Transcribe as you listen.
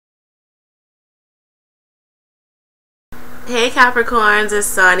Hey Capricorns, it's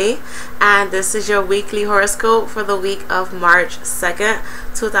Sunny, and this is your weekly horoscope for the week of March 2nd,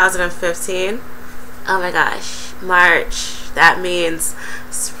 2015. Oh my gosh, March. That means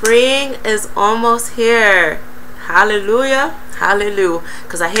spring is almost here. Hallelujah, hallelujah,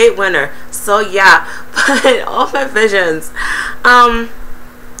 because I hate winter. So yeah, but all my visions.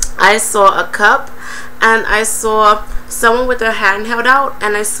 I saw a cup, and I saw someone with their hand held out,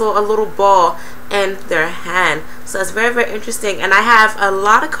 and I saw a little ball in their hand. So it's very, very interesting, and I have a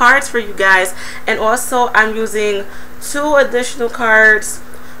lot of cards for you guys, and also I'm using 2 additional cards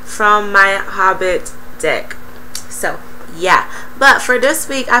from my Hobbit deck. So yeah, but for this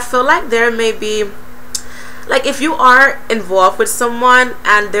week I feel like there may be, like, if you are involved with someone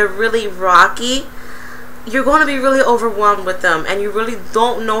and they're really rocky, you're going to be really overwhelmed with them, and you really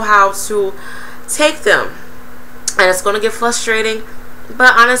don't know how to take them, and it's going to get frustrating.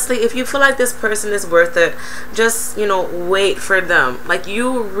 But honestly, if you feel like this person is worth it, just, wait for them. Like,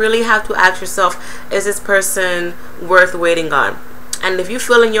 you really have to ask yourself, is this person worth waiting on? And if you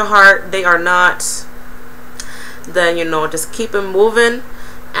feel in your heart they are not, then, just keep it moving.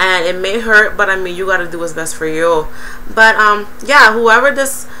 And it may hurt, but I mean, you got to do what's best for you. But yeah, whoever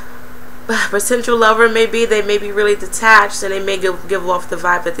this potential lover may be, they may be really detached, and they may give off the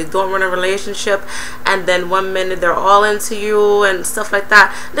vibe that they don't want a relationship, and then one minute they're all into you and stuff like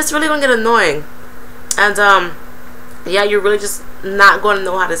that. This really gonna get annoying, and yeah, you're really just not gonna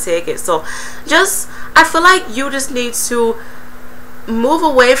know how to take it. So I feel like you just need to move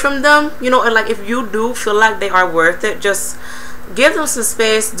away from them, and like, if you do feel like they are worth it, just give them some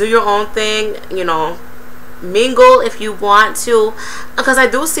space, do your own thing, mingle if you want to, because I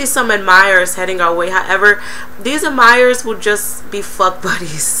do see some admirers heading our way. However, these admirers will just be fuck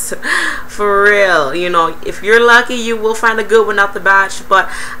buddies for real. If you're lucky, you will find a good one out the batch, but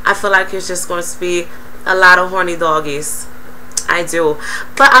I feel like it's just going to be a lot of horny doggies. I do.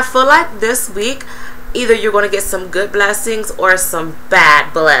 But I feel like this week, either you're going to get some good blessings or some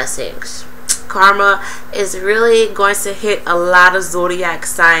bad blessings. Karma is really going to hit a lot of zodiac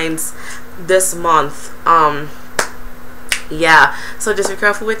signs this month. Yeah, so just be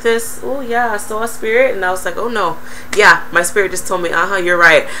careful with this. Oh yeah, I saw a spirit and I was like, oh no. Yeah, my spirit just told me, you're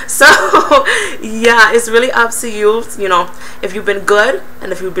right. So yeah, it's really up to you. If you've been good,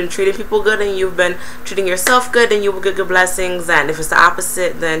 and if you've been treating people good, and you've been treating yourself good, then you will get good blessings. And if it's the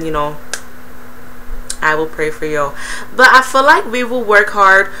opposite, then I will pray for you. But I feel like we will work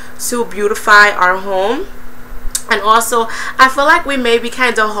hard to beautify our home. And also, I feel like we may be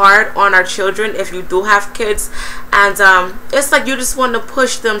kind of hard on our children if you do have kids. And it's like you just want to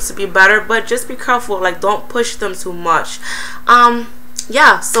push them to be better, but just be careful. Like, don't push them too much.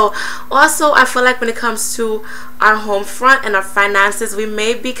 Yeah, so also I feel like when it comes to our home front and our finances, we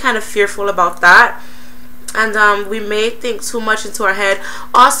may be kind of fearful about that. And we may think too much into our head.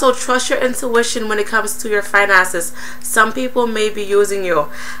 Also, trust your intuition when it comes to your finances. Some people may be using you,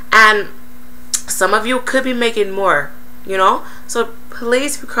 and some of you could be making more, so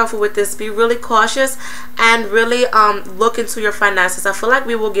please be careful with this. Be really cautious and really look into your finances. I feel like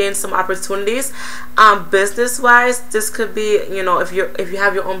we will gain some opportunities business wise. This could be, if you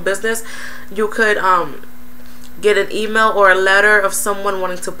have your own business, you could get an email or a letter of someone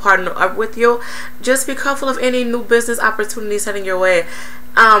wanting to partner up with you. Just be careful of any new business opportunities heading your way.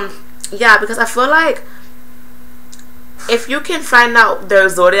 Yeah, because I feel like if you can find out their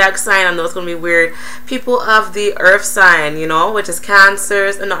zodiac sign, I know it's going to be weird, people of the earth sign, which is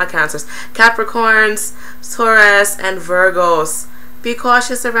Capricorns, Taurus, and Virgos. Be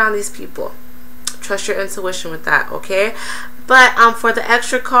cautious around these people. Trust your intuition with that, okay? But for the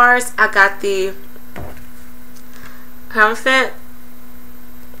extra cards, I got the Hierophant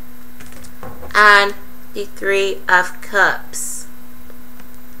and the 3 of Cups.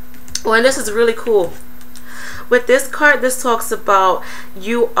 Oh, and this is really cool. With this card, this talks about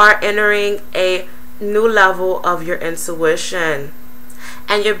you are entering a new level of your intuition,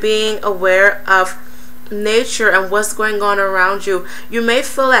 and you're being aware of nature and what's going on around you. You may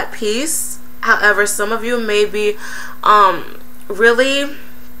feel at peace. However, some of you may be really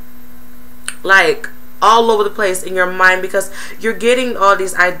like all over the place in your mind, because you're getting all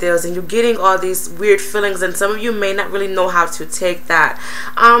these ideas and you're getting all these weird feelings, and some of you may not really know how to take that.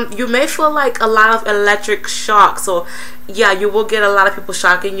 You may feel like a lot of electric shock. So yeah, you will get a lot of people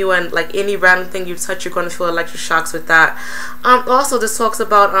shocking you, and like any random thing you touch, you're going to feel electric shocks with that. Also, this talks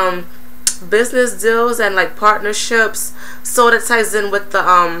about business deals and like partnerships, so that ties in with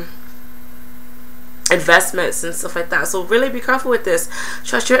the investments and stuff like that. So really be careful with this.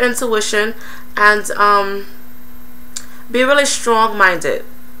 Trust your intuition, and be really strong-minded,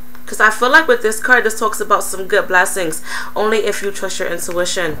 Because I feel like with this card, this talks about some good blessings, only if you trust your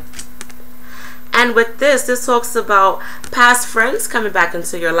intuition. And with this talks about past friends coming back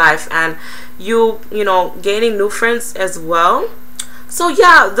into your life, and you know, gaining new friends as well. So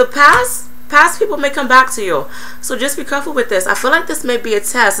yeah, the past people may come back to you. So just be careful with this. I feel like this may be a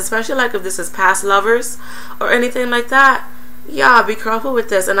test, especially like if this is past lovers or anything like that. Yeah, be careful with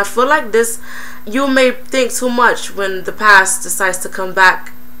this. And I feel like this, you may think too much when the past decides to come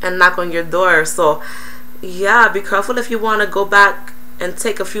back and knock on your door. So yeah, be careful if you want to go back and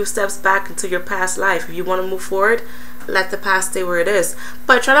take a few steps back into your past life. If you want to move forward, let the past stay where it is.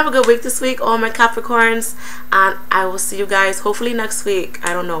 But try to have a good week this week, all my Capricorns, and I will see you guys hopefully next week.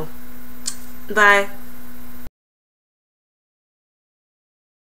 I don't know. Bye.